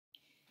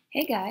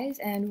Hey guys,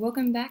 and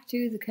welcome back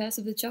to The Curse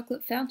of the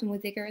Chocolate Fountain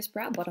with Icarus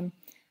Proudbottom.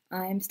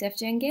 I'm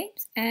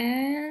StephJaneGames,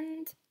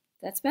 and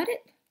that's about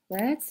it.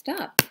 Let's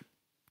start.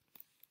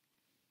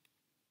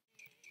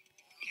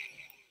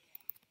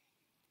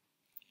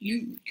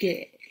 You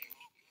dead.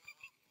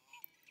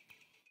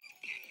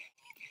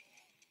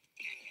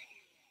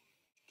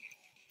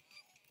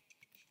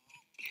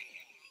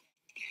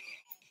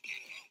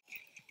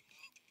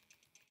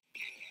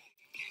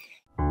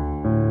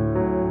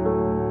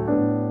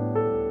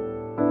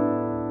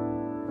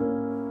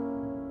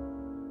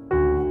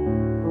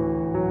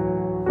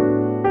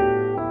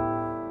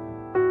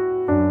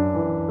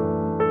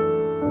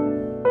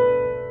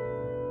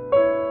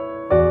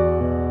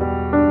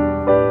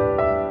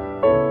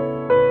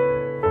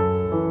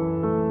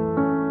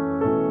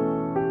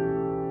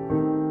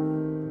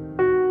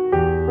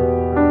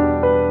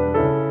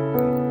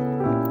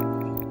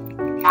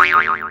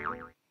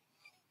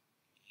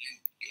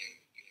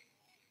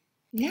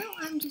 Now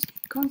I'm just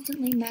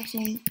constantly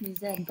mashing the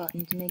Z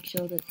button to make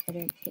sure that I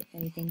don't hit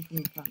anything from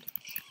the front.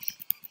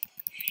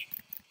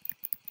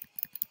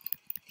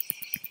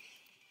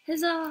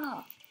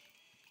 Huzzah!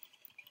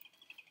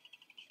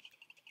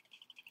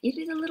 It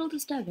is a little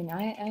disturbing,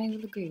 I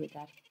will agree with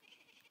that.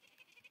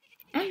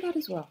 And that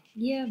as well.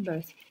 Yeah,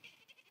 both.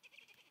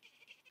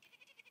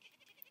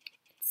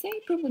 I'd say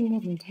probably more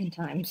than 10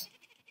 times.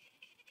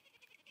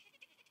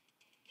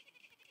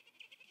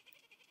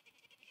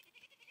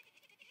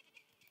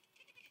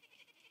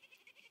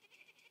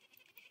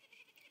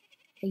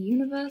 A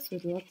universe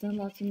with lots and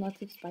lots and lots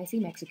of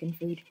spicy Mexican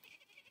food.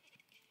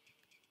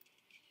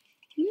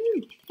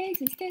 Woo!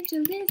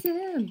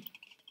 Existentialism!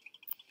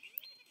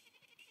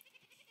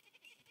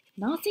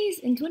 Nazis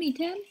in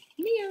 2010?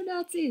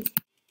 Neo-Nazis!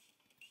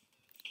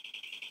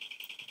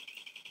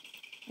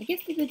 I guess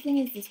the good thing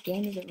is this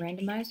game isn't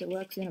randomized, it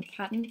works in a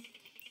pattern,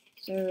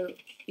 so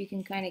you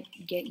can kind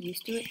of get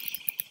used to it.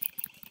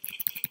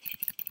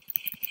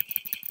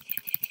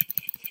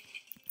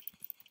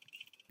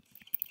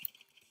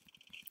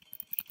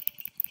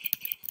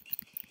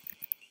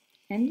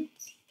 And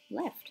it's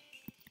left.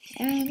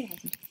 And it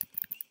hasn't.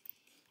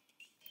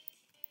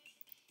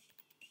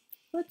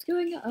 What's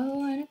going on?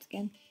 Oh, and it's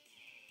again.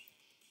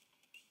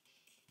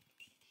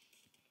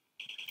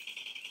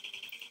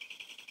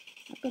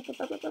 Up, up,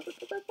 up, up, up, up,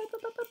 up, up,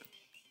 up, up, up.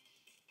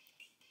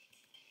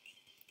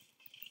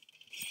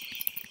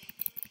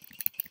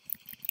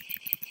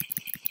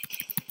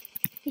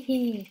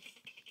 Hehe.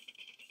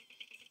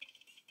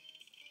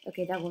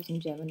 Okay, that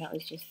wasn't German, that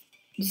was just...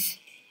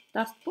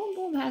 Das Boom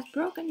Boom has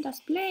broken das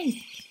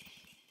plane!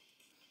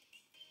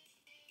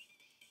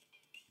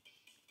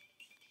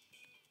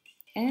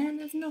 And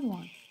there's another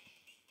one.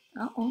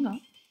 Oh no.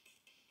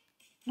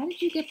 How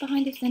did you get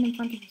behind us then in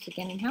front of us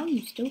again, and how are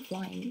you still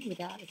flying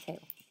without a tail?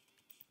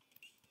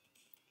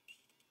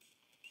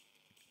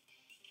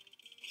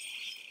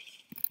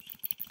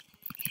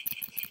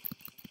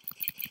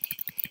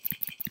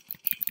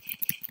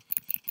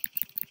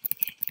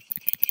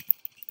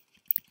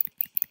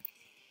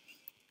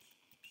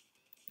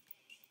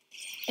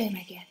 Oh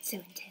my god, so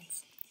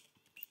intense.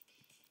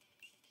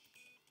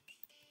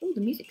 Oh,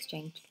 the music's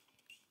changed.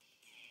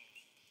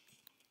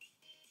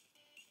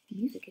 The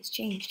music has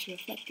changed to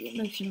reflect the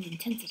emotional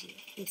intensity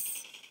of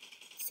this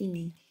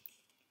scene.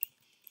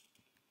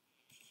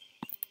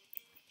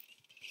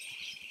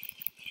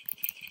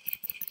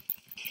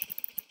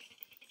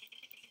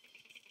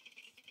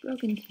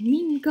 Broken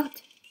mean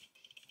Gott!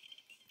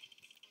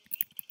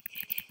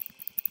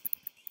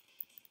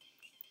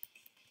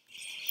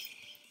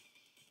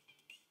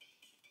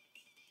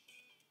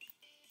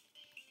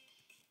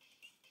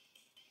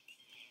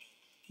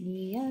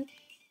 Yeah,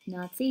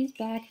 Nazis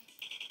back.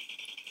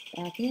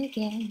 Back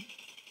again.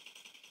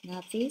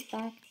 Nazis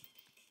back.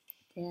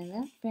 Tell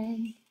a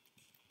friend.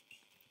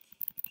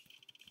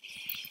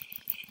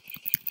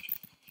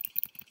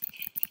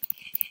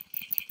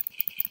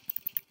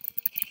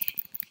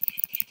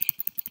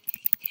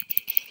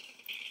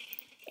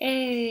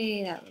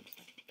 Hey, that looks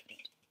like it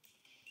could.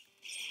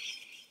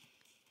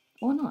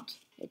 Or not.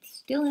 It's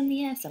still in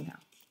the air somehow.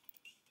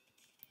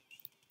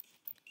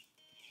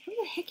 How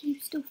the heck are you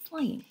still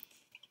flying?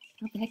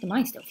 How the heck am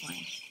I still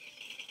flying?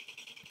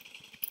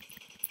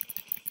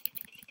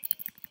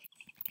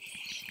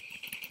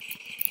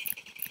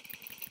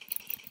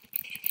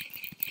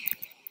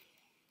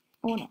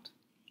 Or not.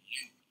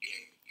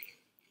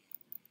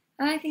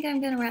 I think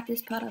I'm gonna wrap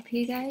this part up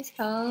here, guys.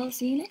 I'll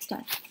see you next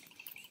time.